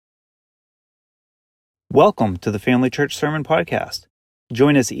Welcome to the Family Church Sermon Podcast.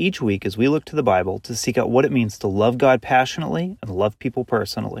 Join us each week as we look to the Bible to seek out what it means to love God passionately and love people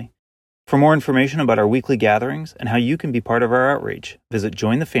personally. For more information about our weekly gatherings and how you can be part of our outreach, visit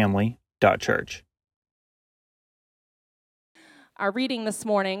jointhefamily.church. Our reading this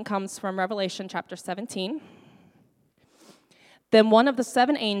morning comes from Revelation chapter 17. Then one of the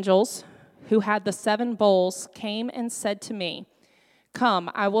seven angels who had the seven bowls came and said to me,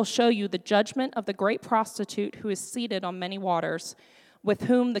 "Come, I will show you the judgment of the great prostitute who is seated on many waters, with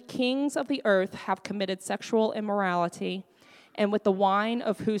whom the kings of the earth have committed sexual immorality, and with the wine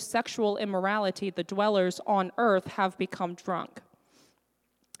of whose sexual immorality the dwellers on earth have become drunk."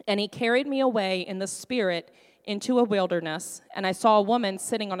 And he carried me away in the spirit into a wilderness, and I saw a woman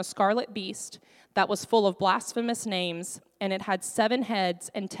sitting on a scarlet beast that was full of blasphemous names, and it had 7 heads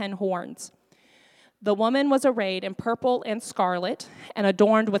and 10 horns. The woman was arrayed in purple and scarlet, and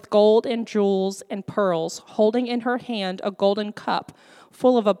adorned with gold and jewels and pearls, holding in her hand a golden cup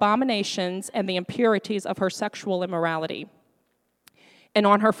full of abominations and the impurities of her sexual immorality. And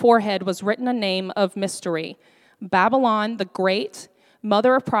on her forehead was written a name of mystery, Babylon the Great,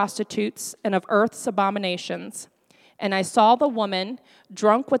 mother of prostitutes and of earth's abominations. And I saw the woman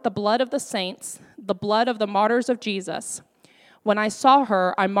drunk with the blood of the saints, the blood of the martyrs of Jesus. When I saw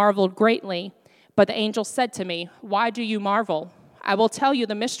her, I marveled greatly. But the angel said to me, "Why do you marvel? I will tell you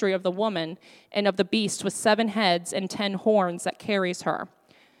the mystery of the woman and of the beast with 7 heads and 10 horns that carries her.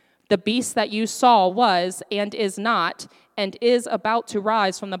 The beast that you saw was and is not and is about to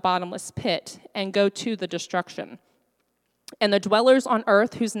rise from the bottomless pit and go to the destruction. And the dwellers on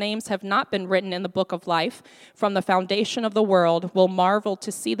earth whose names have not been written in the book of life from the foundation of the world will marvel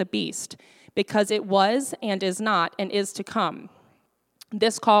to see the beast, because it was and is not and is to come.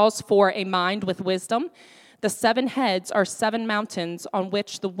 This calls for a mind with wisdom. The 7 heads are 7 mountains on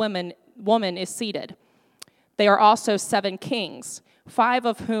which the woman is seated. They are also 7 kings, 5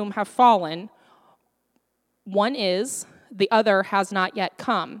 of whom have fallen. One is, the other has not yet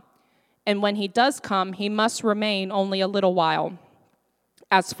come. And when he does come, he must remain only a little while.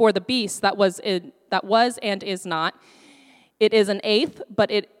 As for the beast that was and is not, it is an 8th,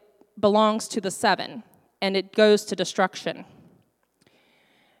 but it belongs to the 7, and it goes to destruction.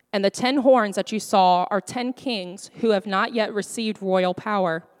 And the 10 horns that you saw are 10 kings who have not yet received royal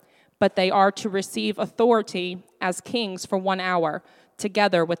power, but they are to receive authority as kings for 1 hour,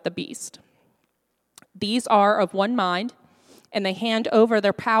 together with the beast. These are of one mind, and they hand over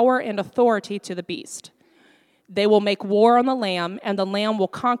their power and authority to the beast. They will make war on the Lamb, and the Lamb will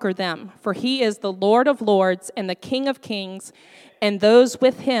conquer them, for he is the Lord of lords and the King of kings, and those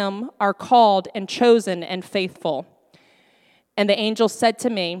with him are called and chosen and faithful. And the angel said to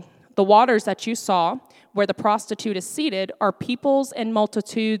me, "The waters that you saw, where the prostitute is seated, are peoples and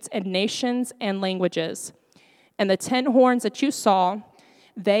multitudes and nations and languages. And the 10 horns that you saw,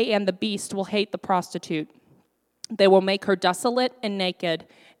 they and the beast will hate the prostitute. They will make her desolate and naked,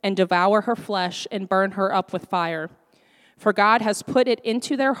 and devour her flesh and burn her up with fire. For God has put it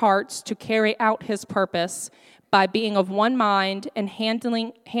into their hearts to carry out his purpose by being of one mind and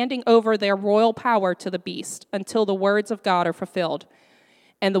handing over their royal power to the beast until the words of God are fulfilled.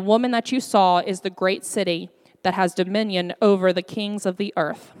 And the woman that you saw is the great city that has dominion over the kings of the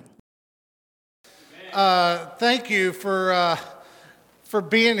earth." Thank you for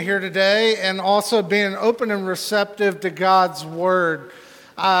being here today and also being open and receptive to God's word.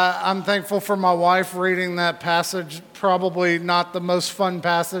 I'm thankful for my wife reading that passage, probably not the most fun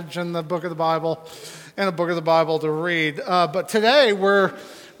passage in the book of the Bible, to read. But today we're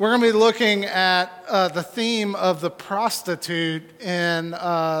going to be looking at the theme of the prostitute in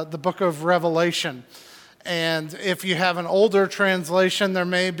the book of Revelation. And if you have an older translation, there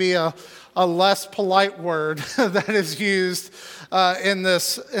may be a less polite word that is used in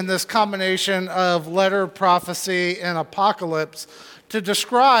this combination of letter, prophecy, and apocalypse to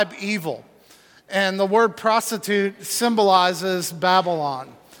describe evil. And the word prostitute symbolizes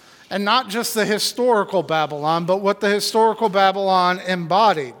Babylon. And not just the historical Babylon, but what the historical Babylon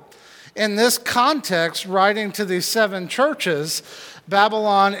embodied. In this context, writing to these 7 churches,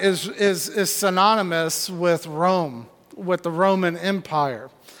 Babylon is synonymous with Rome, with the Roman Empire.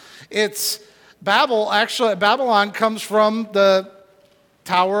 Babylon comes from the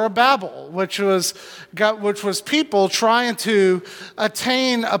Tower of Babel, which was people trying to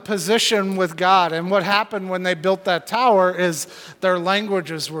attain a position with God. And what happened when they built that tower is their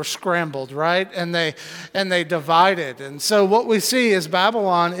languages were scrambled, right? And they divided. And so what we see is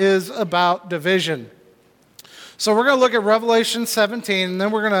Babylon is about division. So we're going to look at Revelation 17, and then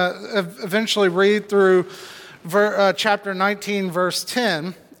we're going to eventually read through chapter 19, verse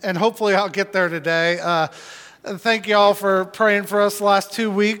 10. hopefully I'll get there today. Thank you all for praying for us the last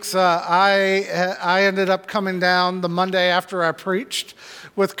 2 weeks. I ended up coming down the Monday after I preached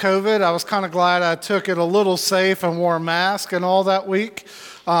with COVID. I was kind of glad I took it a little safe and wore a mask and all that week.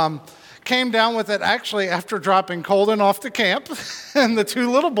 Came down with it actually after dropping Colden off to camp and the 2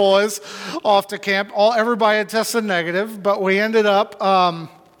 little boys off to camp. Everybody had tested negative, but we ended up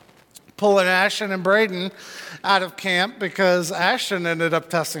pulling Ashton and Braden out of camp because Ashton ended up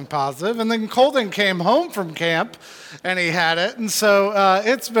testing positive, and then Colden came home from camp and he had it, and so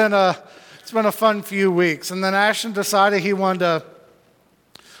it's been a fun few weeks. And then Ashton decided he wanted to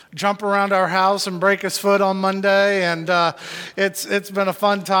jump around our house and break his foot on Monday, and it's been a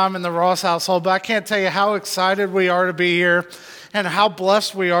fun time in the Ross household. But I can't tell you how excited we are to be here and how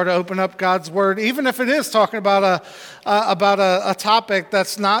blessed we are to open up God's Word, even if it is talking about a topic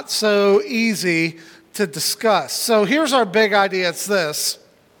that's not so easy to discuss. So here's our big idea. It's this: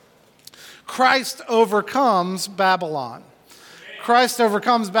 Christ overcomes Babylon. Christ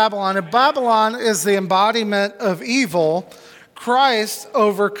overcomes Babylon. If Babylon is the embodiment of evil, Christ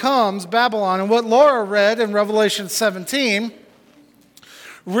overcomes Babylon. And what Laura read in Revelation 17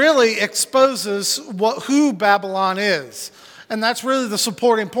 really exposes who Babylon is. And that's really the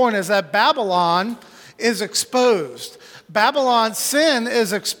supporting point, is that Babylon is exposed. Babylon's sin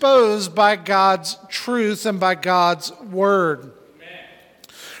is exposed by God's truth and by God's word. Amen.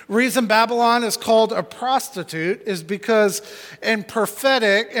 Reason Babylon is called a prostitute is because in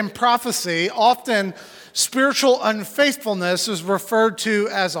prophecy, often spiritual unfaithfulness is referred to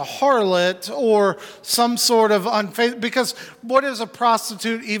as a harlot or some sort of unfaith. Because what is a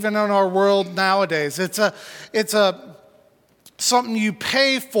prostitute even in our world nowadays? It's a something you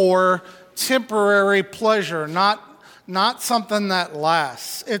pay for temporary pleasure, not something that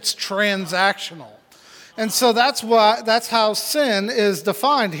lasts. It's transactional. And so that's how sin is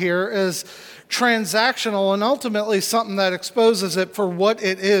defined here, is transactional, and ultimately something that exposes it for what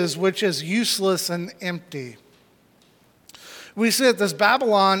it is, which is useless and empty. We see that this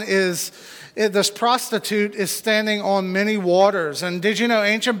this prostitute is standing on many waters. And did you know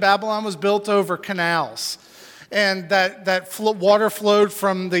ancient Babylon was built over canals? And that water flowed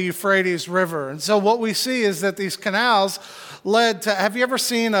from the Euphrates River. And so what we see is that these canals led to, have you ever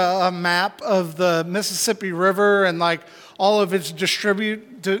seen a map of the Mississippi River and like all of its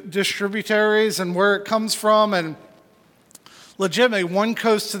distributaries and where it comes from? And legitimately, one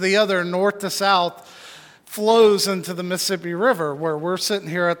coast to the other, north to south, flows into the Mississippi River, where we're sitting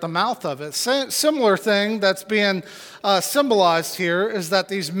here at the mouth of it. Similar thing that's being symbolized here is that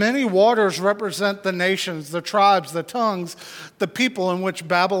these many waters represent the nations, the tribes, the tongues, the people in which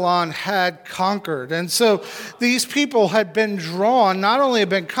Babylon had conquered. And so these people had been drawn, not only had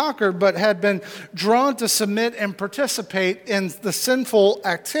been conquered, but had been drawn to submit and participate in the sinful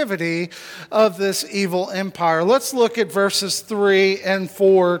activity of this evil empire. Let's look at verses 3 and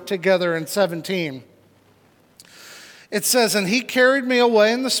 4 together in 17. It says, "And he carried me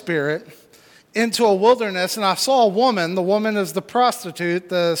away in the spirit into a wilderness, and I saw a woman," the woman is the prostitute,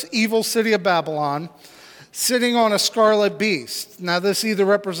 the evil city of Babylon, "sitting on a scarlet beast." Now this either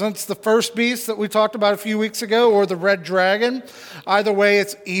represents the first beast that we talked about a few weeks ago or the red dragon. Either way,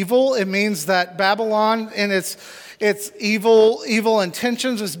 it's evil. It means that Babylon in its evil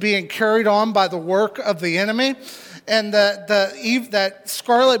intentions is being carried on by the work of the enemy. And that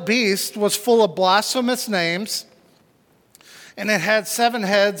scarlet beast was full of blasphemous names, and it had 7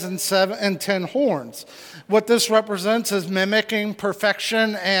 heads and 10 horns. What this represents is mimicking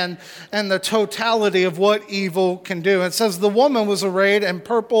perfection and the totality of what evil can do. It says the woman was arrayed in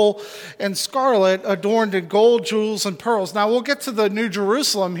purple and scarlet, adorned in gold, jewels, and pearls. Now we'll get to the New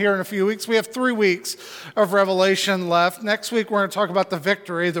Jerusalem here in a few weeks. We have 3 weeks of Revelation left. Next week we're going to talk about the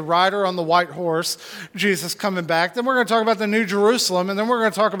victory, the rider on the white horse, Jesus coming back. Then we're going to talk about the New Jerusalem, and then we're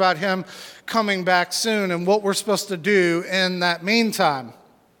going to talk about him coming back soon and what we're supposed to do in that meantime.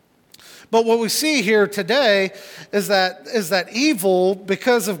 But what we see here today is that evil,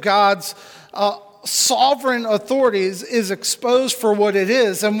 because of God's sovereign authorities, is exposed for what it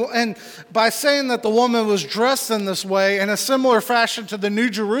is. And by saying that the woman was dressed in this way, in a similar fashion to the New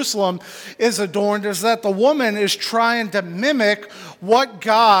Jerusalem is adorned, is that the woman is trying to mimic what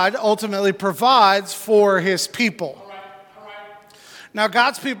God ultimately provides for his people. Now,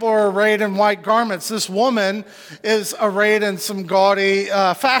 God's people are arrayed in white garments. This woman is arrayed in some gaudy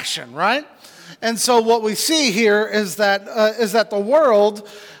fashion, right? And so what we see here is that the world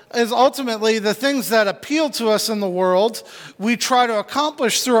is ultimately the things that appeal to us in the world, we try to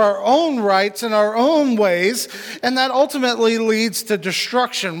accomplish through our own rights and our own ways, and that ultimately leads to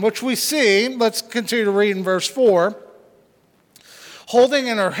destruction, which we see. Let's continue to read in verse 4. holding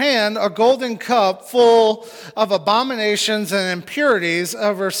in her hand a golden cup full of abominations and impurities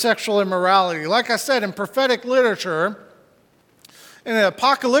of her sexual immorality. Like I said, in prophetic literature, in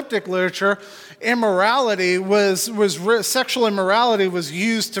apocalyptic literature, sexual immorality was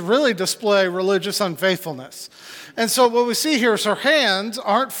used to really display religious unfaithfulness. And so what we see here is her hands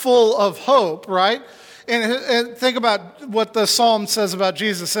aren't full of hope, right? And think about what the psalm says about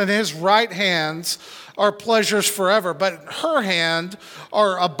Jesus. In his right hands are pleasures forever, but her hand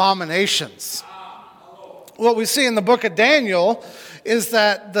are abominations. What we see in the book of Daniel is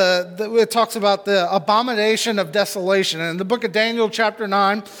that it talks about the abomination of desolation. And in the book of Daniel, chapter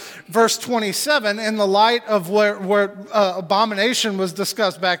 9, verse 27, in the light of where abomination was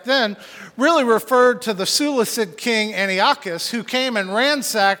discussed back then, really referred to the Seleucid king Antiochus, who came and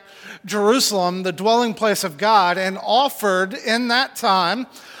ransacked Jerusalem, the dwelling place of God, and offered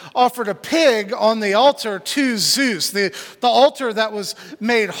a pig on the altar to Zeus, the altar that was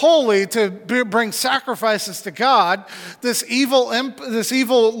made holy to bring sacrifices to God. This evil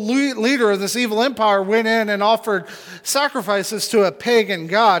leader of this evil empire went in and offered sacrifices to a pagan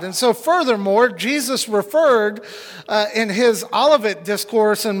god. And so furthermore, Jesus referred in his Olivet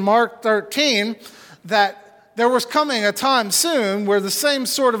discourse in Mark 13 that there was coming a time soon where the same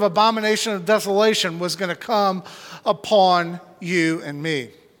sort of abomination of desolation was going to come upon you and me.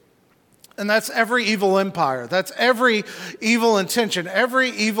 And that's every evil empire. That's every evil intention, every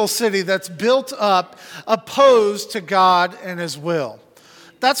evil city that's built up opposed to God and his will.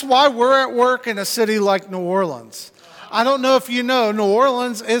 That's why we're at work in a city like New Orleans. I don't know if you know, New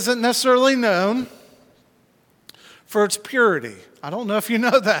Orleans isn't necessarily known for its purity. I don't know if you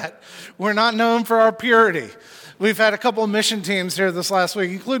know that. We're not known for our purity. We've had a couple of mission teams here this last week,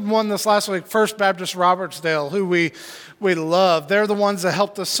 including one this last week, First Baptist Robertsdale, who we love. They're the ones that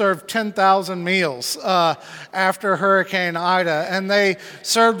helped us serve 10,000 meals after Hurricane Ida. And they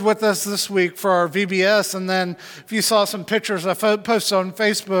served with us this week for our VBS. And then if you saw some pictures I posted on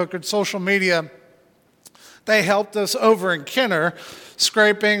Facebook and social media, they helped us over in Kenner,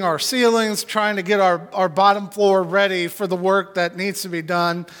 scraping our ceilings, trying to get our bottom floor ready for the work that needs to be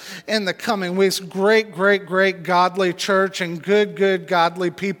done in the coming weeks. Great, great, great godly church and good godly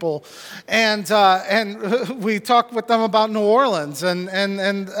people. And we talked with them about New Orleans.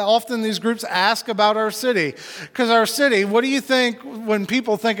 And often these groups ask about our city. Because our city, what do you think when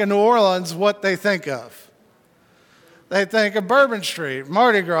people think of New Orleans, what they think of? They think of Bourbon Street,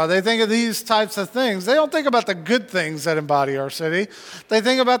 Mardi Gras. They think of these types of things. They don't think about the good things that embody our city. They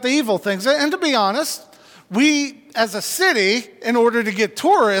think about the evil things. And to be honest, we as a city, in order to get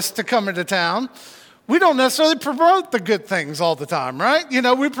tourists to come into town, we don't necessarily promote the good things all the time, right? You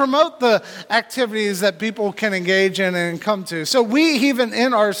know, we promote the activities that people can engage in and come to. So we, even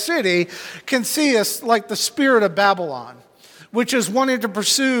in our city, can see us like the spirit of Babylon, which is wanting to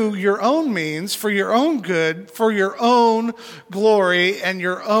pursue your own means for your own good, for your own glory and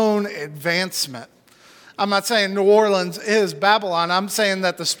your own advancement. I'm not saying New Orleans is Babylon. I'm saying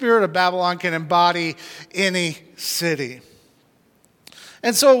that the spirit of Babylon can embody any city.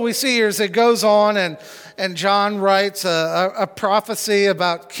 And so what we see here is it goes on and John writes a prophecy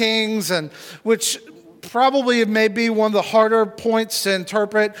about kings, and which probably may be one of the harder points to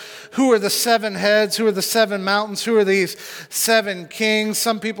interpret. Who are the seven heads? Who are the seven mountains? Who are these seven kings?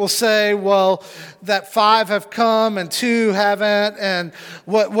 Some people say, well, that 5 have come and 2 haven't. And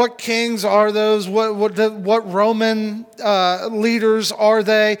what kings are those? What Roman leaders are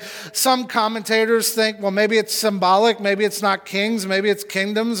they? Some commentators think, well, maybe it's symbolic. Maybe it's not kings. Maybe it's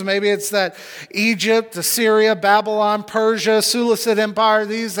kingdoms. Maybe it's that Egypt, Assyria, Babylon, Persia, Seleucid Empire,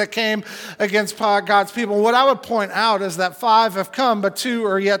 these that came against God's people. What I would point out is that 5 have come, but 2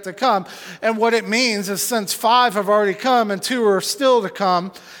 are yet to come. And what it means is since 5 have already come and 2 are still to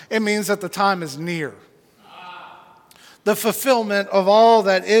come, it means that the time is near. The fulfillment of all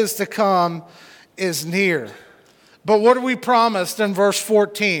that is to come is near. But what are we promised in verse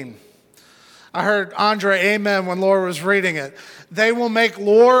 14? I heard Andre amen when Laura was reading it. They will make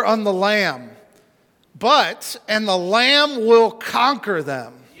war on the Lamb, and the Lamb will conquer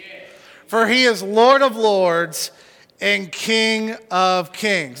them. For he is Lord of lords and King of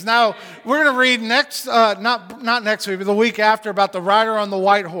kings. Now, we're going to read next, not next week, but the week after, about the rider on the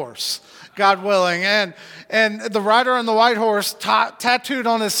white horse, God willing. And the rider on the white horse tattooed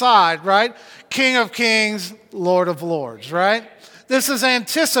on his side, right? King of kings, Lord of lords, right? This is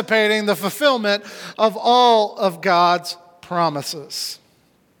anticipating the fulfillment of all of God's promises.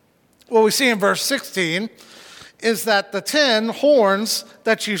 What we see in verse 16 is that the 10 horns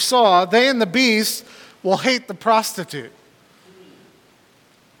that you saw, they and the beast will hate the prostitute.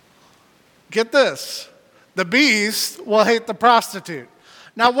 Get this. The beast will hate the prostitute.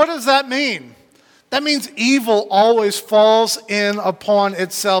 Now, what does that mean? That means evil always falls in upon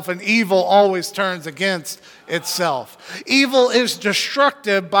itself, and evil always turns against itself. Evil is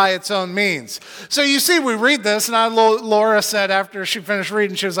destructive by its own means. So you see, we read this, and Laura said after she finished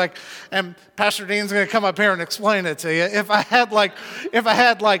reading, she was like, and Pastor Dean's going to come up here and explain it to you. If I had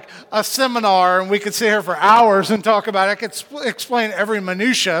like a seminar and we could sit here for hours and talk about it, I could explain every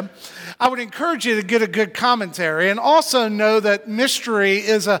minutia. I would encourage you to get a good commentary and also know that mystery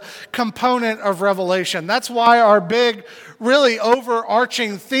is a component of revelation. That's why our big, really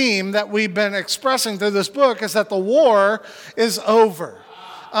overarching theme that we've been expressing through this book is that the war is over.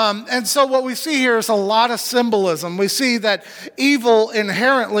 And so what we see here is a lot of symbolism. We see that evil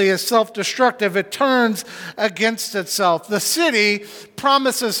inherently is self-destructive. It turns against itself. The city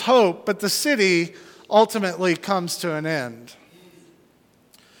promises hope, but the city ultimately comes to an end.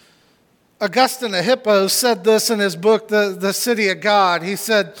 Augustine of Hippo said this in his book, The City of God. He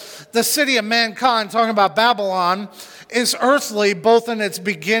said, the city of mankind, talking about Babylon, is earthly both in its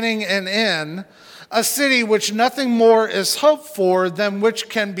beginning and end, a city which nothing more is hoped for than which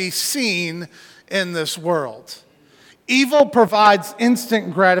can be seen in this world. Evil provides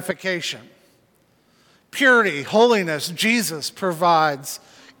instant gratification. Purity, holiness, Jesus provides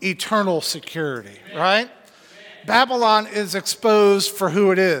eternal security, right? Babylon is exposed for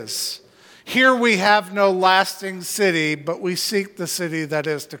who it is. Here we have no lasting city, but we seek the city that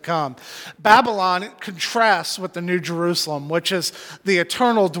is to come. Babylon contrasts with the New Jerusalem, which is the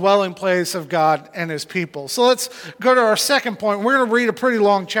eternal dwelling place of God and his people. So let's go to our second point. We're going to read a pretty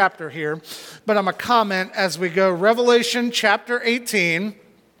long chapter here, but I'm going to comment as we go. Revelation chapter 18,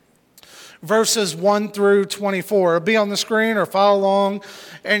 verses 1 through 24. It'll be on the screen or follow along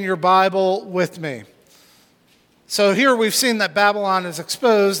in your Bible with me. So here we've seen that Babylon is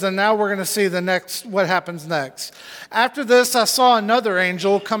exposed, and now we're going to see what happens next. After this, I saw another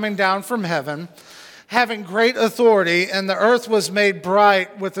angel coming down from heaven, having great authority, and the earth was made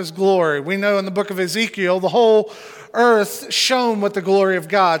bright with his glory. We know in the book of Ezekiel, the whole earth shone with the glory of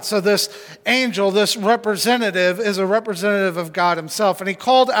God. So this angel, this representative, is a representative of God himself, and he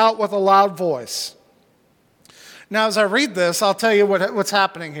called out with a loud voice. Now, as I read this, I'll tell you what's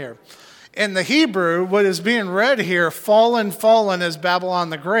happening here. In the Hebrew, what is being read here, fallen, fallen is Babylon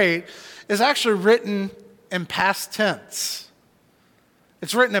the Great, is actually written in past tense.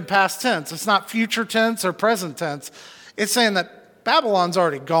 It's written in past tense. It's not future tense or present tense. It's saying that Babylon's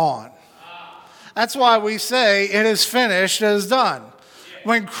already gone. That's why we say it is finished, it is done.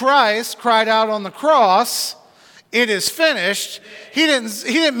 When Christ cried out on the cross, it is finished, he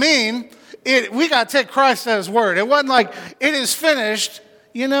didn't mean it. We got to take Christ at his word. It wasn't like it is finished,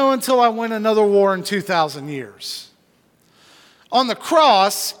 until I win another war in 2,000 years. On the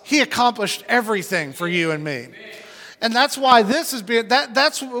cross, he accomplished everything for you and me. And that's why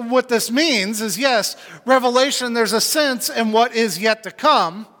that's what this means is, yes, Revelation, there's a sense in what is yet to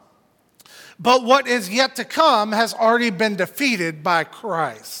come, but what is yet to come has already been defeated by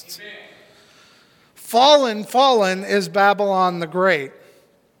Christ. Fallen, fallen is Babylon the Great.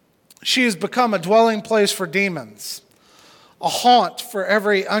 She has become a dwelling place for demons, a haunt for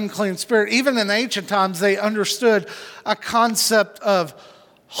every unclean spirit. Even in ancient times, they understood a concept of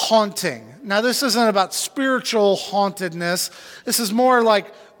haunting. Now, this isn't about spiritual hauntedness. This is more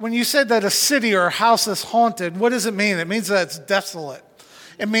like when you said that a city or a house is haunted, what does it mean? It means that it's desolate.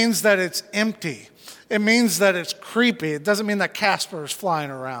 It means that it's empty. It means that it's creepy. It doesn't mean that Casper is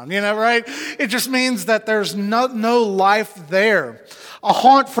flying around, right? It just means that there's no life there. A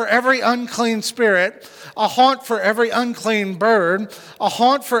haunt for every unclean spirit, a haunt for every unclean bird, a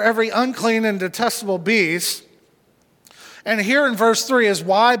haunt for every unclean and detestable beast. And here in verse 3 is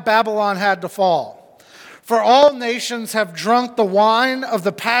why Babylon had to fall. For all nations have drunk the wine of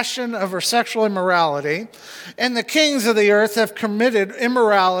the passion of her sexual immorality, and the kings of the earth have committed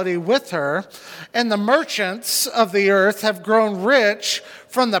immorality with her, and the merchants of the earth have grown rich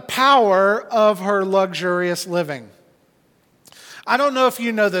from the power of her luxurious living. I don't know if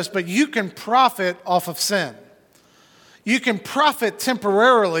you know this, but you can profit off of sin. You can profit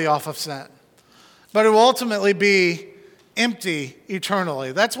temporarily off of sin, but it will ultimately be empty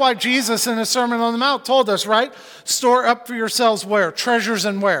eternally. That's why Jesus in his Sermon on the Mount told us, right? Store up for yourselves where? Treasures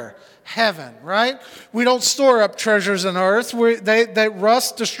in where? Heaven, right? We don't store up treasures in earth. They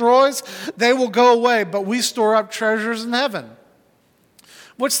rust, destroys. They will go away, but we store up treasures in heaven.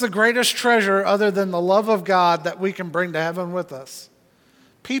 What's the greatest treasure other than the love of God that we can bring to heaven with us?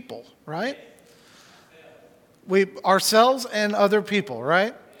 People, right? Ourselves and other people,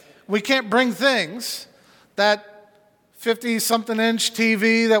 right? We can't bring things that 50-something inch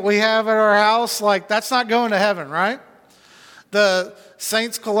TV that we have at our house, like that's not going to heaven, right? The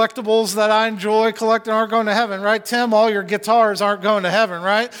Saints collectibles that I enjoy collecting aren't going to heaven, right? Tim, all your guitars aren't going to heaven,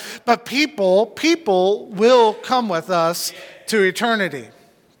 right? But people will come with us to eternity.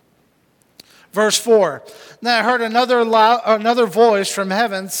 Verse 4, then I heard another voice from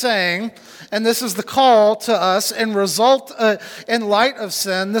heaven saying, and this is the call to us in light of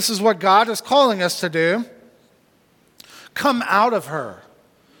sin, this is what God is calling us to do. Come out of her.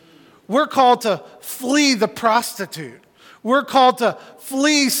 We're called to flee the prostitute. We're called to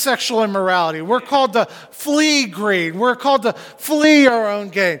flee sexual immorality. We're called to flee greed. We're called to flee our own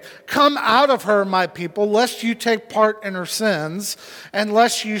gain. Come out of her, my people, lest you take part in her sins, and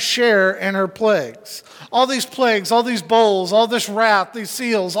lest you share in her plagues. All these plagues, all these bowls, all this wrath, these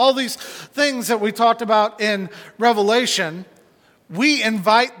seals, all these things that we talked about in Revelation, we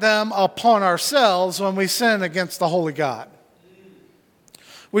invite them upon ourselves when we sin against the holy God.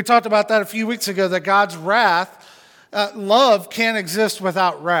 We talked about that a few weeks ago, that God's wrath, love can't exist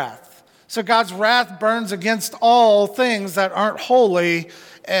without wrath. So God's wrath burns against all things that aren't holy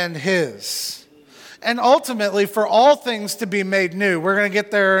and his. And ultimately, for all things to be made new, we're going to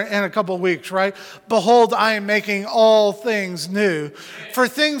get there in a couple of weeks, right? Behold, I am making all things new. For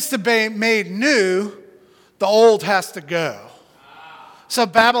things to be made new, the old has to go. So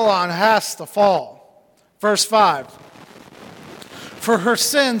Babylon has to fall. Verse 5. For her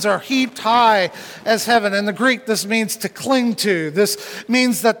sins are heaped high as heaven. In the Greek, this means to cling to. This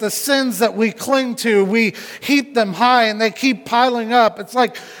means that the sins that we cling to, we heap them high and they keep piling up. It's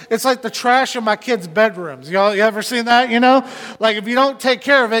like the trash in my kids' bedrooms. You ever seen that, Like if you don't take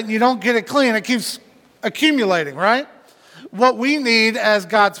care of it and you don't get it clean, it keeps accumulating, right? What we need as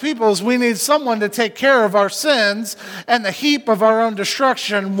God's people is we need someone to take care of our sins and the heap of our own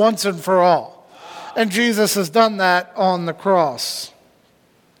destruction once and for all. And Jesus has done that on the cross.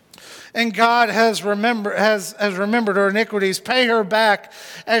 And God has remembered her iniquities. Pay her back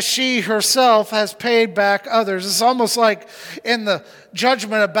as she herself has paid back others. It's almost like in the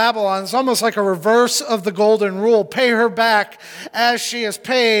judgment of Babylon, it's almost like a reverse of the golden rule. Pay her back as she has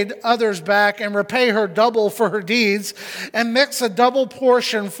paid others back, and repay her double for her deeds, and mix a double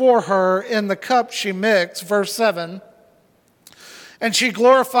portion for her in the cup she mixed. Verse 7. And she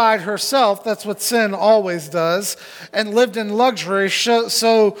glorified herself, that's what sin always does, and lived in luxury.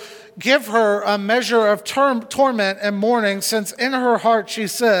 So give her a measure of torment and mourning, since in her heart she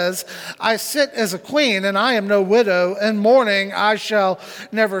says, I sit as a queen, and I am no widow, and mourning I shall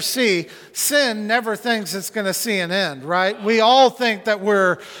never see. Sin never thinks it's going to see an end, right? We all think that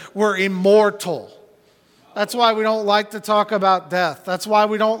we're immortal. That's why we don't like to talk about death. That's why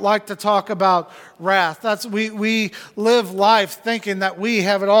we don't like to talk about wrath. We live life thinking that we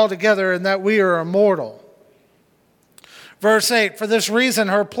have it all together and that we are immortal. Verse 8, for this reason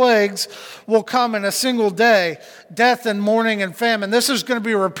her plagues will come in a single day, death and mourning and famine. This is going to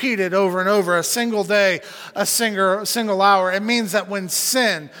be repeated over and over, a single day, a single hour. It means that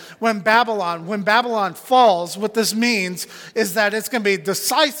when Babylon falls, what this means is that it's going to be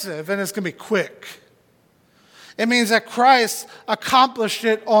decisive and it's going to be quick. It means that Christ accomplished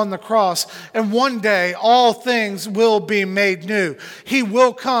it on the cross. And one day, all things will be made new. He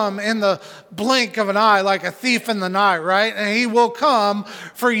will come in the blink of an eye like a thief in the night, right? And he will come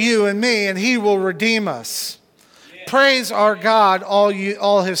for you and me, and he will redeem us. Yeah. Praise our God,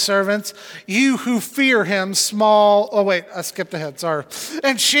 all his servants, you who fear him, small... Oh, wait, I skipped ahead, sorry.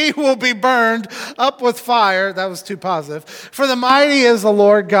 And she will be burned up with fire. That was too positive. For the mighty is the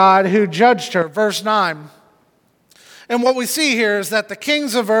Lord God who judged her. Verse 9. And what we see here is that the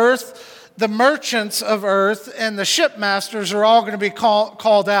kings of earth, the merchants of earth, and the shipmasters are all going to be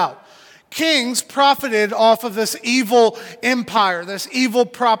called out. Kings profited off of this evil empire, this evil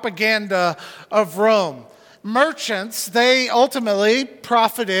propaganda of Rome. Merchants, they ultimately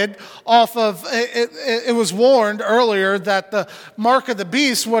profited off of, it was warned earlier that the mark of the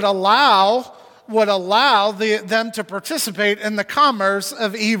beast would allow them to participate in the commerce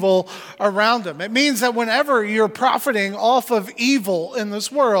of evil around them. It means that whenever you're profiting off of evil in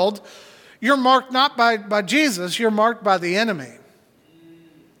this world, you're marked not by Jesus, you're marked by the enemy.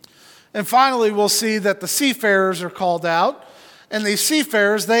 And finally, we'll see that the seafarers are called out. And these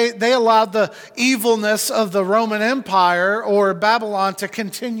seafarers, they allowed the evilness of the Roman Empire or Babylon to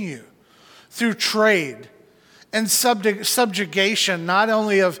continue through trade and subjugation, not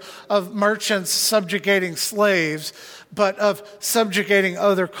only of merchants subjugating slaves, but of subjugating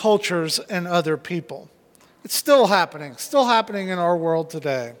other cultures and other people. It's still happening in our world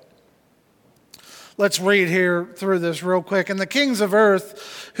today. Let's read here through this real quick. And the kings of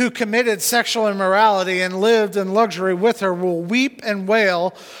earth who committed sexual immorality and lived in luxury with her will weep and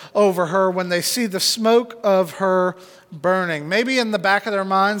wail over her when they see the smoke of her burning. Maybe in the back of their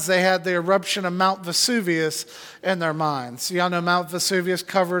minds, they had the eruption of Mount Vesuvius in their minds. Y'all know Mount Vesuvius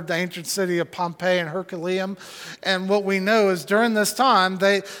covered the ancient city of Pompeii and Herculaneum. And what we know is during this time,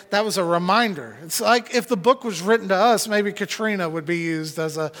 that was a reminder. It's like if the book was written to us, maybe Katrina would be used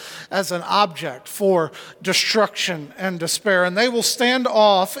as an object for destruction and despair. And they will stand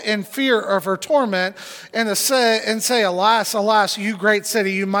off in fear of her torment and say, alas, alas, you great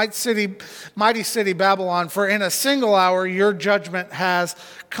city, you mighty city Babylon, for in a single hour your judgment has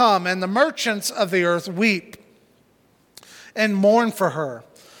come. And the merchants of the earth weep and mourn for her,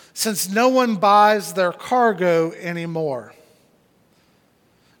 since no one buys their cargo anymore.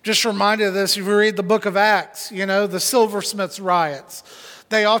 Just reminded of this, if you read the book of Acts, the silversmiths riots.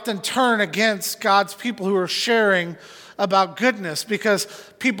 They often turn against God's people who are sharing about goodness because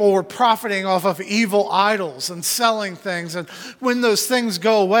people were profiting off of evil idols and selling things. And when those things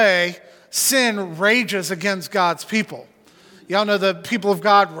go away, sin rages against God's people. Y'all know the people of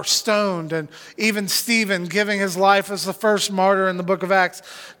God were stoned, and even Stephen giving his life as the first martyr in the book of Acts.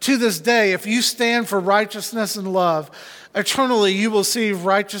 To this day, if you stand for righteousness and love, eternally you will receive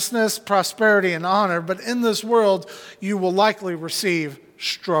righteousness, prosperity, and honor. But in this world, you will likely receive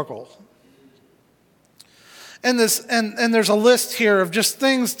struggle. And there's a list here of just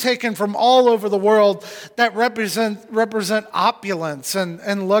things taken from all over the world that represent opulence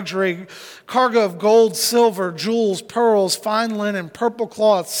and luxury. Cargo of gold, silver, jewels, pearls, fine linen, purple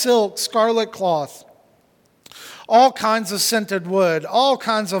cloth, silk, scarlet cloth. All kinds of scented wood, all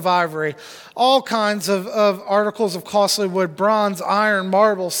kinds of ivory, all kinds of articles of costly wood, bronze, iron,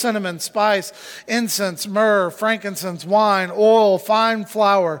 marble, cinnamon, spice, incense, myrrh, frankincense, wine, oil, fine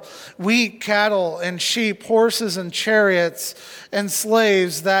flour, wheat, cattle, and sheep, horses and chariots, and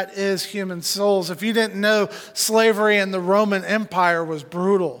slaves, that is human souls. If you didn't know, slavery in the Roman Empire was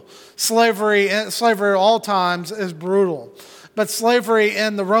brutal. Slavery at all times is brutal. But slavery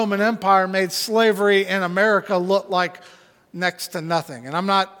in the Roman Empire made slavery in America look like next to nothing. And I'm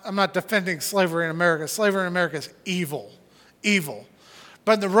not defending slavery in America. Slavery in America is evil.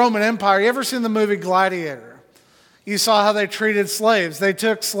 But in the Roman Empire, you ever seen the movie Gladiator? You saw how they treated slaves. They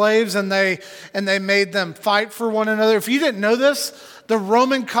took slaves and they made them fight for one another. If you didn't know this, the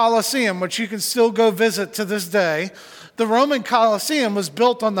Roman Colosseum, which you can still go visit to this day, the Roman Colosseum was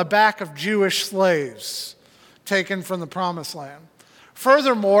built on the back of Jewish slaves taken from the Promised Land.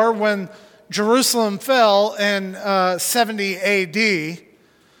 Furthermore, when Jerusalem fell in 70 AD,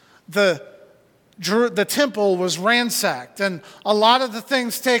 the temple was ransacked, and a lot of the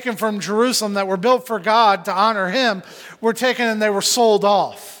things taken from Jerusalem that were built for God to honor Him were taken and they were sold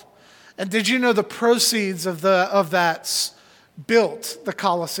off. And did you know the proceeds of that built the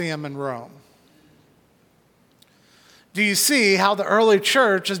Colosseum in Rome? Do you see how the early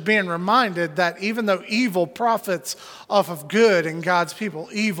church is being reminded that even though evil profits off of good in God's people,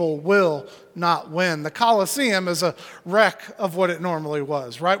 evil will not win? The Colosseum is a wreck of what it normally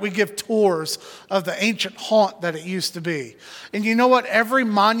was, right? We give tours of the ancient haunt that it used to be. And you know what? Every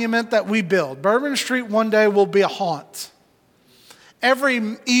monument that we build, Bourbon Street one day will be a haunt.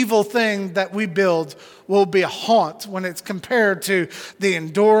 Every evil thing that we build will be a haunt when it's compared to the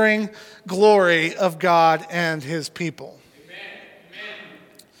enduring glory of God and His people. Amen.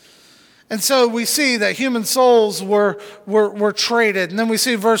 And so we see that human souls were traded. And then we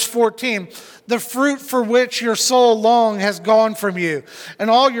see verse 14, the fruit for which your soul long has gone from you, and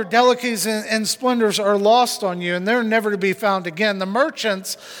all your delicacies and splendors are lost on you, and they're never to be found again. The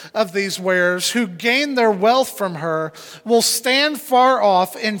merchants of these wares who gain their wealth from her will stand far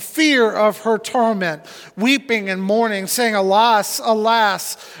off in fear of her torment, weeping and mourning, saying, alas,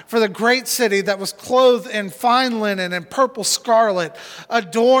 alas, for the great city that was clothed in fine linen and purple scarlet,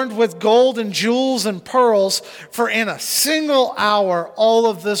 adorned with gold and jewels and pearls, for in a single hour all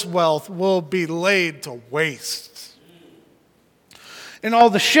of this wealth will be laid to waste. And all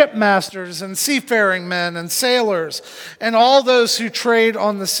the shipmasters and seafaring men and sailors and all those who trade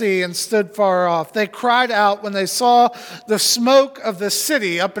on the sea and stood far off, they cried out when they saw the smoke of the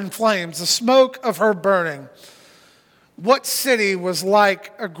city up in flames, the smoke of her burning. What city was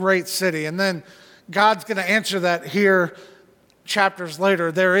like a great city? And then God's going to answer that here chapters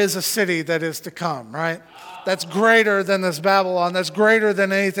later. There is a city that is to come, right? That's greater than this Babylon. That's greater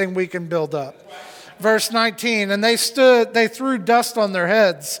than anything we can build up. Verse 19, and they threw dust on their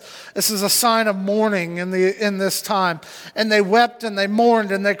heads. This is a sign of mourning in this time. And they wept and they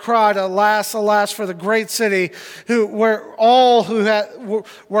mourned and they cried, alas, alas, for the great city, where all who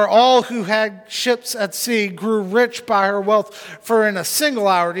had ships at sea grew rich by her wealth. For in a single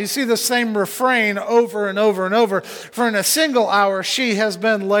hour, do you see the same refrain over and over and over? For in a single hour she has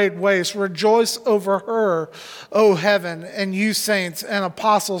been laid waste. Rejoice over her, O heaven, and you saints and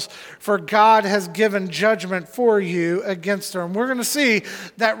apostles, for God has given judgment for you against her. And we're going to see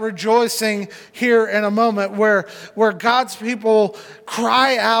that rejoicing here in a moment where God's people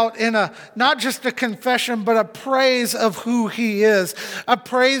cry out in not just a confession, but a praise of who he is, a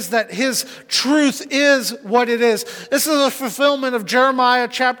praise that his truth is what it is. This is a fulfillment of Jeremiah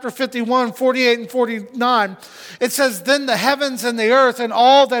chapter 51, 48 and 49. It says, then the heavens and the earth and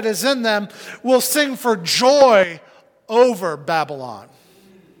all that is in them will sing for joy over Babylon.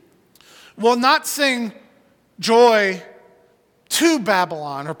 Will not sing joy to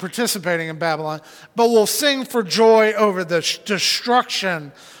Babylon or participating in Babylon, but will sing for joy over the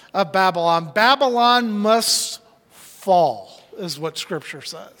destruction of Babylon. Babylon must fall, is what Scripture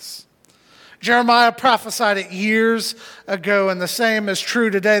says. Jeremiah prophesied it years ago, and the same is true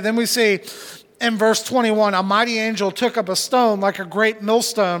today. Then we see in verse 21, a mighty angel took up a stone like a great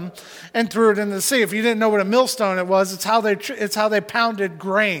millstone and threw it into the sea. If you didn't know what a millstone it was, it's how they pounded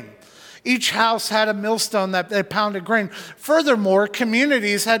grain. Each house had a millstone that they pounded grain. Furthermore,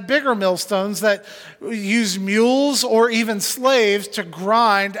 communities had bigger millstones that used mules or even slaves to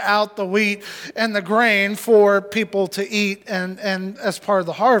grind out the wheat and the grain for people to eat and as part of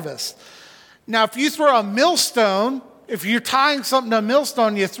the harvest. Now, if you throw a millstone, if you're tying something to a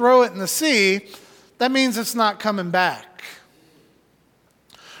millstone, you throw it in the sea, that means it's not coming back.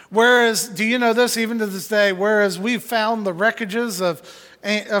 Whereas, do you know this, even to this day, whereas we've found the wreckages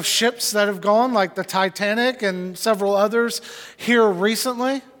of ships that have gone, like the Titanic and several others here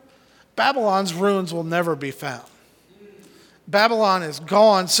recently, Babylon's ruins will never be found. Babylon is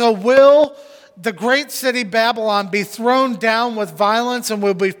gone. So will the great city Babylon be thrown down with violence and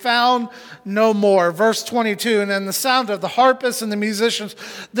will be found no more. Verse 22, and then the sound of the harpists and the musicians,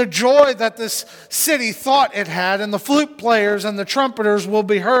 the joy that this city thought it had, and the flute players and the trumpeters will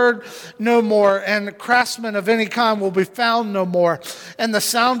be heard no more, and the craftsmen of any kind will be found no more. And the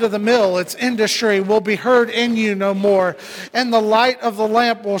sound of the mill, its industry, will be heard in you no more. And the light of the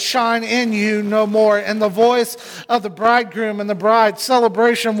lamp will shine in you no more. And the voice of the bridegroom and the bride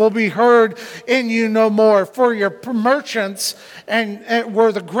celebration will be heard in you no more. For your merchants and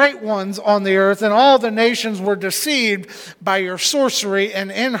were the great ones on the earth, and all the nations were deceived by your sorcery,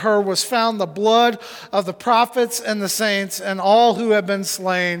 and in her was found the blood of the prophets and the saints and all who have been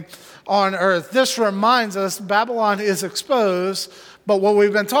slain on earth. This reminds us Babylon is exposed, but what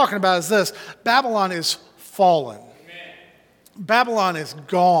we've been talking about is this: Babylon is fallen. Amen. Babylon is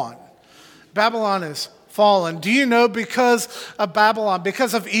gone. Babylon is fallen. Do you know, because of Babylon,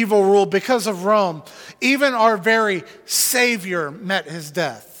 because of evil rule, because of Rome, even our very Savior met his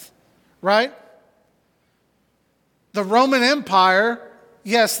death, right? The Roman Empire,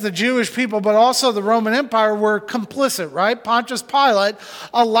 yes, the Jewish people, but also the Roman Empire were complicit, right? Pontius Pilate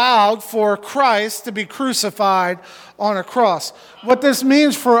allowed for Christ to be crucified on a cross. What this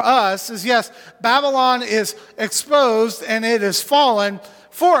means for us is, yes, Babylon is exposed and it is fallen.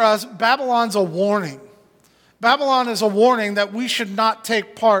 For us, Babylon's a warning. Babylon is a warning that we should not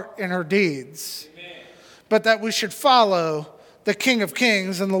take part in her deeds, but that we should follow the King of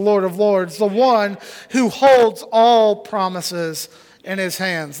Kings and the Lord of Lords, the one who holds all promises in his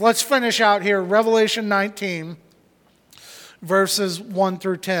hands. Let's finish out here, Revelation 19, verses 1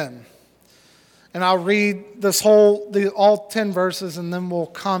 through 10. And I'll read all 10 verses, and then we'll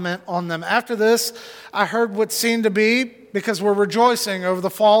comment on them. After this, I heard what seemed to be, because we're rejoicing over the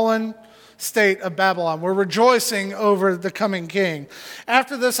fallen state of Babylon. We're rejoicing over the coming king.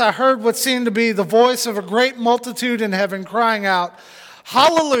 After this, I heard what seemed to be the voice of a great multitude in heaven crying out,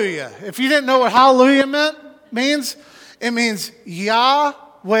 Hallelujah. If you didn't know what hallelujah means, it means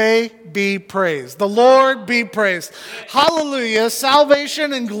Yahweh be praised. The Lord be praised. Hallelujah.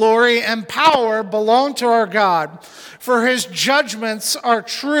 Salvation and glory and power belong to our God. For his judgments are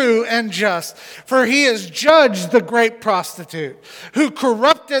true and just. For he has judged the great prostitute, who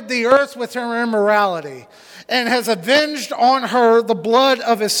corrupted the earth with her immorality, and has avenged on her the blood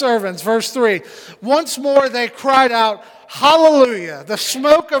of his servants. Verse 3, once more they cried out, Hallelujah. The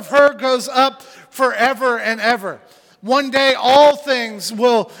smoke of her goes up forever and ever. One day all things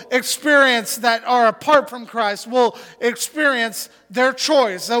will experience that are apart from Christ, will experience their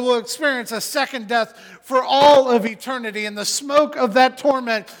choice. They will experience a second death for all of eternity. And the smoke of that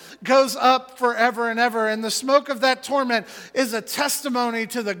torment goes up forever and ever. And the smoke of that torment is a testimony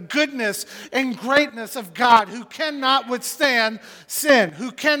to the goodness and greatness of God, who cannot withstand sin,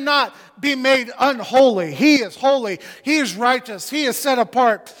 who cannot be made unholy. He is holy. He is righteous. He is set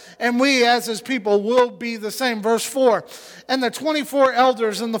apart. And we as his people will be the same. Verse 4, and the 24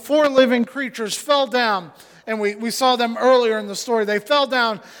 elders and the 4 living creatures fell down. And we saw them earlier in the story. They fell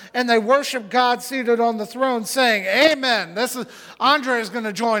down and they worshiped God seated on the throne, saying, Amen. Andre is going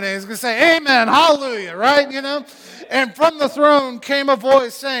to join in. He's going to say, Amen, hallelujah, right? You know? And from the throne came a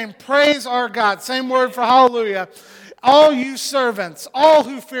voice saying, Praise our God. Same word for hallelujah. All you servants, all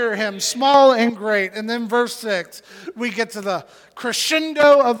who fear him, small and great. And then verse 6, we get to the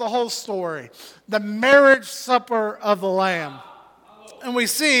crescendo of the whole story, the marriage supper of the Lamb. And we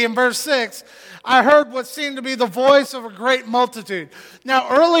see in verse 6, I heard what seemed to be the voice of a great multitude. Now,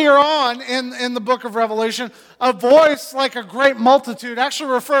 earlier on in the book of Revelation, a voice like a great multitude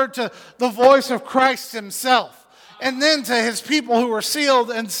actually referred to the voice of Christ himself, and then to his people who were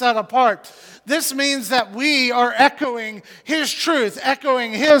sealed and set apart. This means that we are echoing his truth,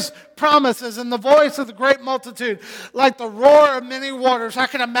 echoing his promises in the voice of the great multitude, like the roar of many waters. I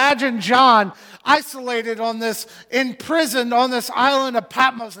can imagine John isolated on this, imprisoned on this island of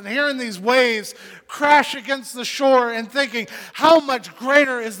Patmos, and hearing these waves crash against the shore and thinking, how much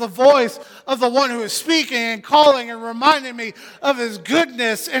greater is the voice of the one who is speaking and calling and reminding me of his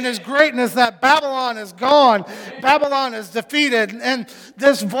goodness and his greatness, that Babylon is gone, Babylon is defeated. And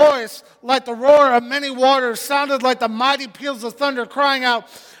this voice, like the roar of many waters, sounded like the mighty peals of thunder, crying out,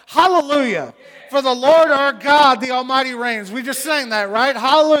 Hallelujah, for the Lord our God, the Almighty reigns. We just sang that, right?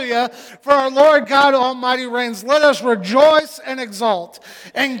 Hallelujah, for our Lord God Almighty reigns. Let us rejoice and exult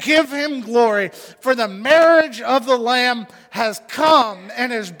and give him glory, for the marriage of the Lamb has come,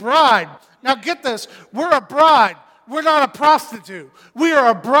 and his bride. Now get this, we're a bride. We're not a prostitute. We are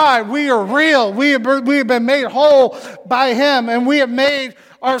a bride. We are real. We have been made whole by him, and we have made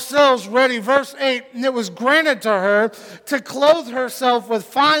ourselves ready. Verse 8, and it was granted to her to clothe herself with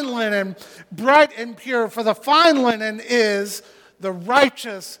fine linen, bright and pure, for the fine linen is the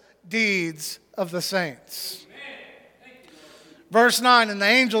righteous deeds of the saints. Verse 9, and the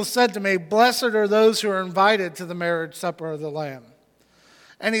angel said to me, Blessed are those who are invited to the marriage supper of the Lamb.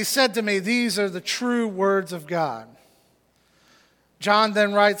 And he said to me, These are the true words of God. John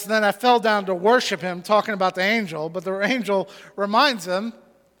then writes, Then I fell down to worship him, talking about the angel, but the angel reminds him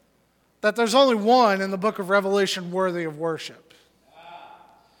that there's only one in the book of Revelation worthy of worship.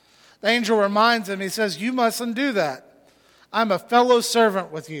 The angel reminds him, he says, You mustn't do that. I'm a fellow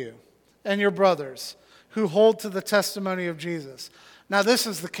servant with you and your brothers who hold to the testimony of Jesus. Now this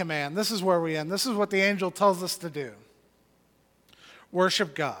is the command. This is where we end. This is what the angel tells us to do.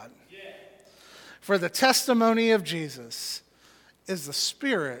 Worship God. For the testimony of Jesus is the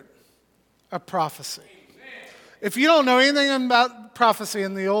spirit of prophecy. If you don't know anything about prophecy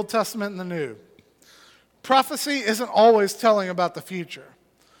in the Old Testament and the New, prophecy isn't always telling about the future.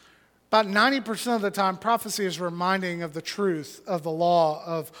 About 90% of the time, prophecy is reminding of the truth of the law,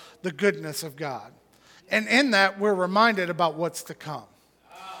 of the goodness of God. And in that, we're reminded about what's to come.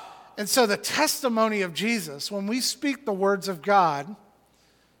 And so the testimony of Jesus, when we speak the words of God,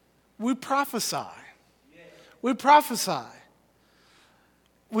 we prophesy. We prophesy.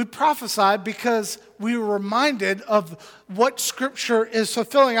 We prophesy because we were reminded of what Scripture is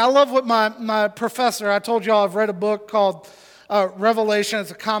fulfilling. I love what my professor, I told y'all I've read a book called Revelation. It's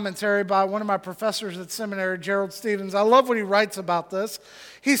a commentary by one of my professors at seminary, Gerald Stevens. I love what he writes about this.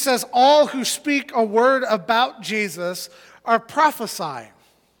 He says, all who speak a word about Jesus are prophesying.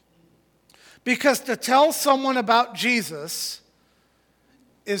 Because to tell someone about Jesus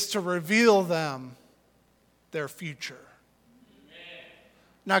is to reveal them their future.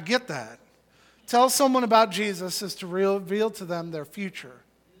 Now get that. Tell someone about Jesus is to reveal to them their future.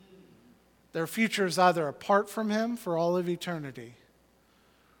 Their future is either apart from him for all of eternity,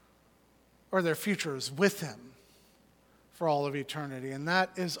 or their future is with him for all of eternity. And that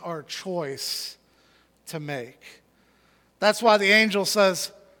is our choice to make. That's why the angel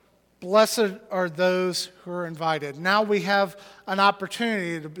says, Blessed are those who are invited. Now we have an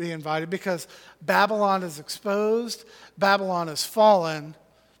opportunity to be invited because Babylon is exposed, Babylon is fallen,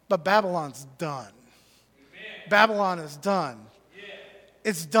 but Babylon's done. Amen. Babylon is done. Yeah.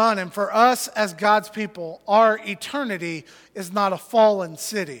 It's done. And for us as God's people, our eternity is not a fallen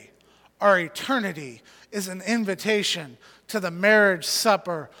city. Our eternity is an invitation to the marriage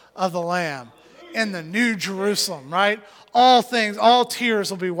supper of the Lamb. in the New Jerusalem, right? All things, all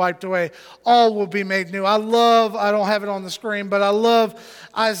tears will be wiped away. All will be made new. I don't have it on the screen, but I love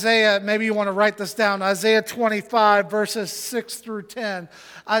Isaiah. Maybe you want to write this down. Isaiah 25, verses 6 through 10.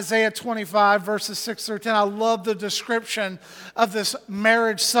 Isaiah 25, verses 6 through 10. I love the description of this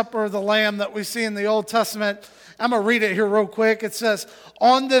marriage supper of the Lamb that we see in the Old Testament. I'm going to read it here real quick. It says,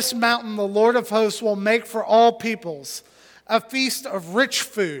 "On this mountain the Lord of hosts will make for all peoples a feast of rich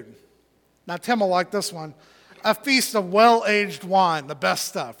food." Now Tim will like this one. "A feast of well-aged wine," the best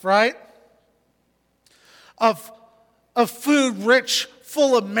stuff, right? Of food rich,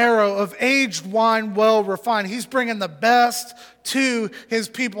 full of marrow, of aged wine well refined. He's bringing the best to his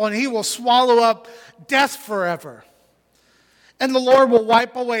people, and he will swallow up death forever. "And the Lord will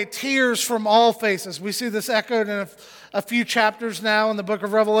wipe away tears from all faces." We see this echoed in a few chapters now in the book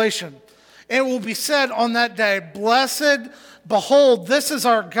of Revelation. "It will be said on that day, Blessed, behold, this is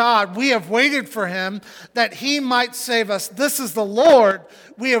our God. We have waited for him that he might save us. This is the Lord.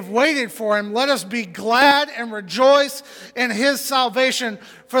 We have waited for him. Let us be glad and rejoice in his salvation.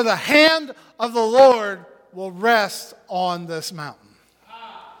 For the hand of the Lord will rest on this mountain."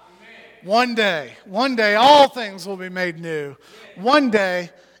 One day, all things will be made new. One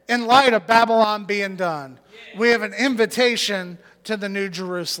day, in light of Babylon being done, we have an invitation to the New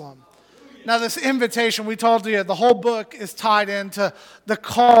Jerusalem. Now, this invitation, we told you, the whole book is tied into the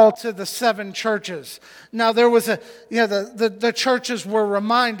call to the 7 churches. Now, there was the churches were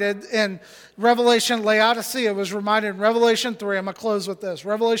reminded in Revelation. Laodicea was reminded in Revelation 3. I'm going to close with this.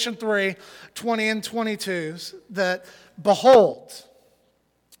 Revelation 3, 20 and 22, that behold,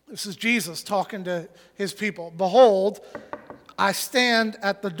 this is Jesus talking to his people. "Behold, I stand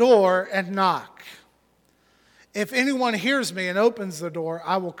at the door and knock. If anyone hears me and opens the door,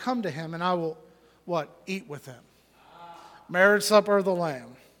 I will come to him and I will," what? "Eat with him." Marriage supper of the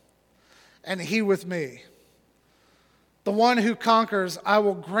Lamb. "And he with me. The one who conquers, I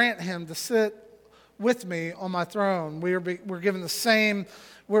will grant him to sit with me on my throne." We're given the same.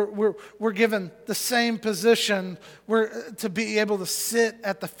 We're given the same position. We're to be able to sit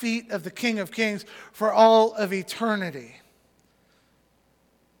at the feet of the King of Kings for all of eternity.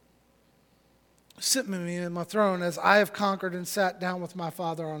 "Sit with me in my throne as I have conquered and sat down with my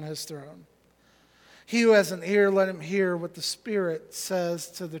Father on his throne. He who has an ear, let him hear what the Spirit says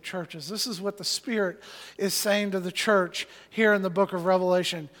to the churches." This is what the Spirit is saying to the church here in the book of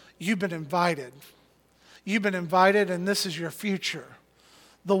Revelation. You've been invited. You've been invited, and this is your future.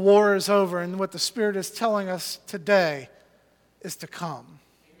 The war is over, and what the Spirit is telling us today is to come.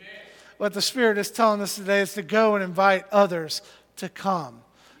 Amen. What the Spirit is telling us today is to go and invite others to come.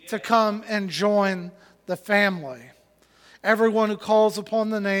 To come and join the family. "Everyone who calls upon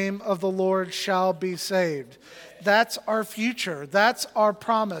the name of the Lord shall be saved." That's our future. That's our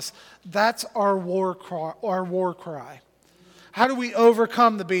promise. That's our war cry. How do we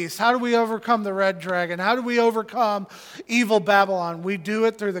overcome the beast? How do we overcome the red dragon? How do we overcome evil Babylon? We do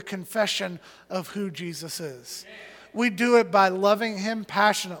it through the confession of who Jesus is. We do it by loving him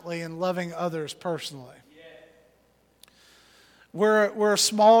passionately and loving others personally. We're a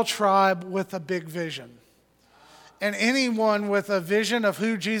small tribe with a big vision. And anyone with a vision of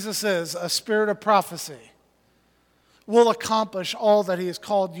who Jesus is, a spirit of prophecy, will accomplish all that he has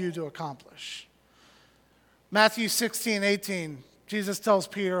called you to accomplish. Matthew 16, 18, Jesus tells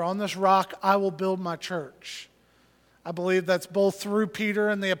Peter, "On this rock I will build my church." I believe that's both through Peter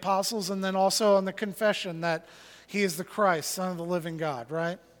and the apostles, and then also on the confession that he is the Christ, Son of the living God,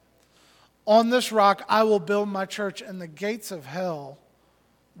 right? "On this rock I will build my church, and the gates of hell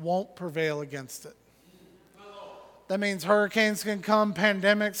won't prevail against it." That means hurricanes can come,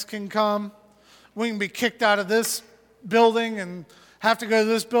 pandemics can come. We can be kicked out of this building and have to go to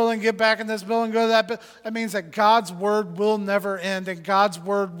this building, get back in this building, go to that building. That means that God's word will never end, and God's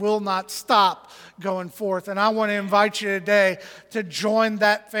word will not stop going forth. And I want to invite you today to join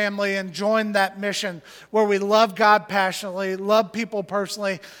that family and join that mission where we love God passionately, love people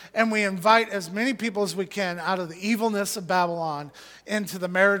personally, and we invite as many people as we can out of the evilness of Babylon into the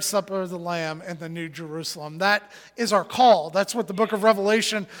marriage supper of the Lamb and the New Jerusalem. That is our call. That's what the book of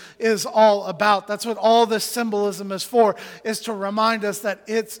Revelation is all about. That's what all this symbolism is for, is to remind us that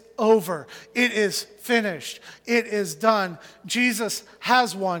it's over. It is finished. It is done. Jesus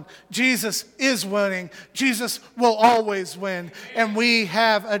has won. Jesus is winning. Jesus will always win. And we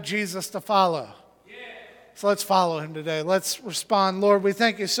have a Jesus to follow. So let's follow him today. Let's respond. Lord, we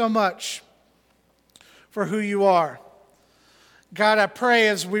thank you so much for who you are. God, I pray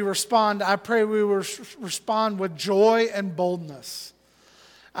as we respond, I pray we will respond with joy and boldness.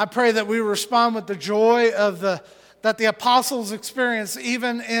 I pray that we respond with the joy of the that the apostles experienced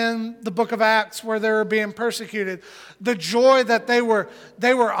even in the book of Acts where they were being persecuted. The joy that they were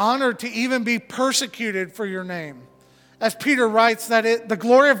honored to even be persecuted for your name. As Peter writes, that the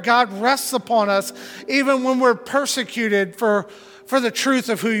glory of God rests upon us even when we're persecuted for the truth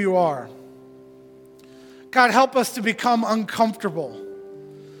of who you are. God, help us to become uncomfortable.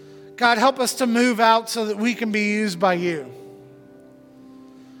 God, help us to move out so that we can be used by you.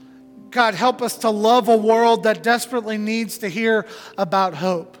 God, help us to love a world that desperately needs to hear about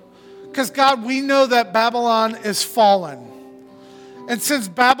hope. Because, God, we know that Babylon is fallen. And since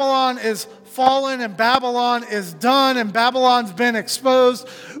Babylon is fallen and Babylon is done and Babylon's been exposed,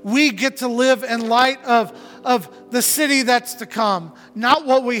 we get to live in light of the city that's to come. Not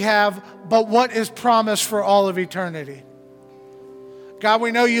what we have, but what is promised for all of eternity. God,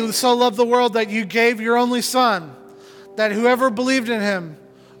 we know you so loved the world that you gave your only Son, that whoever believed in him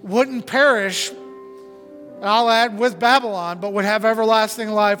wouldn't perish, and I'll add with Babylon, but would have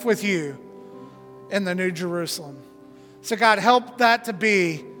everlasting life with you in the New Jerusalem. So God, help that to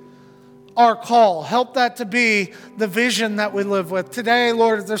be our call. Help that to be the vision that we live with. Today,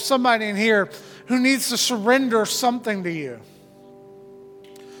 Lord, if there's somebody in here who needs to surrender something to you,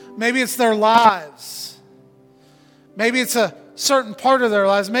 maybe it's their lives. Maybe it's a certain part of their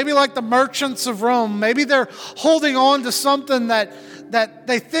lives. Maybe like the merchants of Rome, maybe they're holding on to something that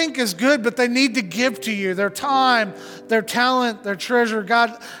they think is good, but they need to give to you. Their time, their talent, their treasure.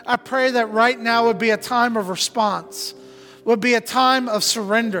 God, I pray that right now would be a time of response, would be a time of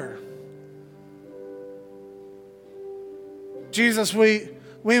surrender. Jesus, we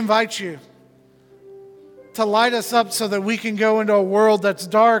invite you to light us up so that we can go into a world that's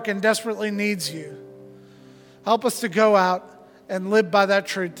dark and desperately needs you. Help us to go out and live by that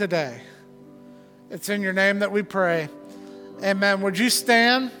truth today. It's in your name that we pray. Amen. Would you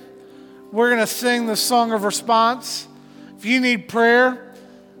stand? We're going to sing the song of response. If you need prayer,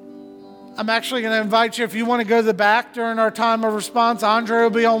 I'm actually going to invite you, if you want to go to the back during our time of response, Andre will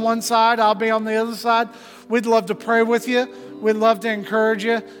be on one side, I'll be on the other side. We'd love to pray with you. We'd love to encourage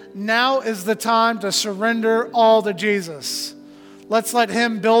you. Now is the time to surrender all to Jesus. Let's let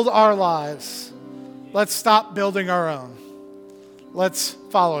him build our lives. Let's stop building our own. Let's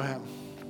follow him.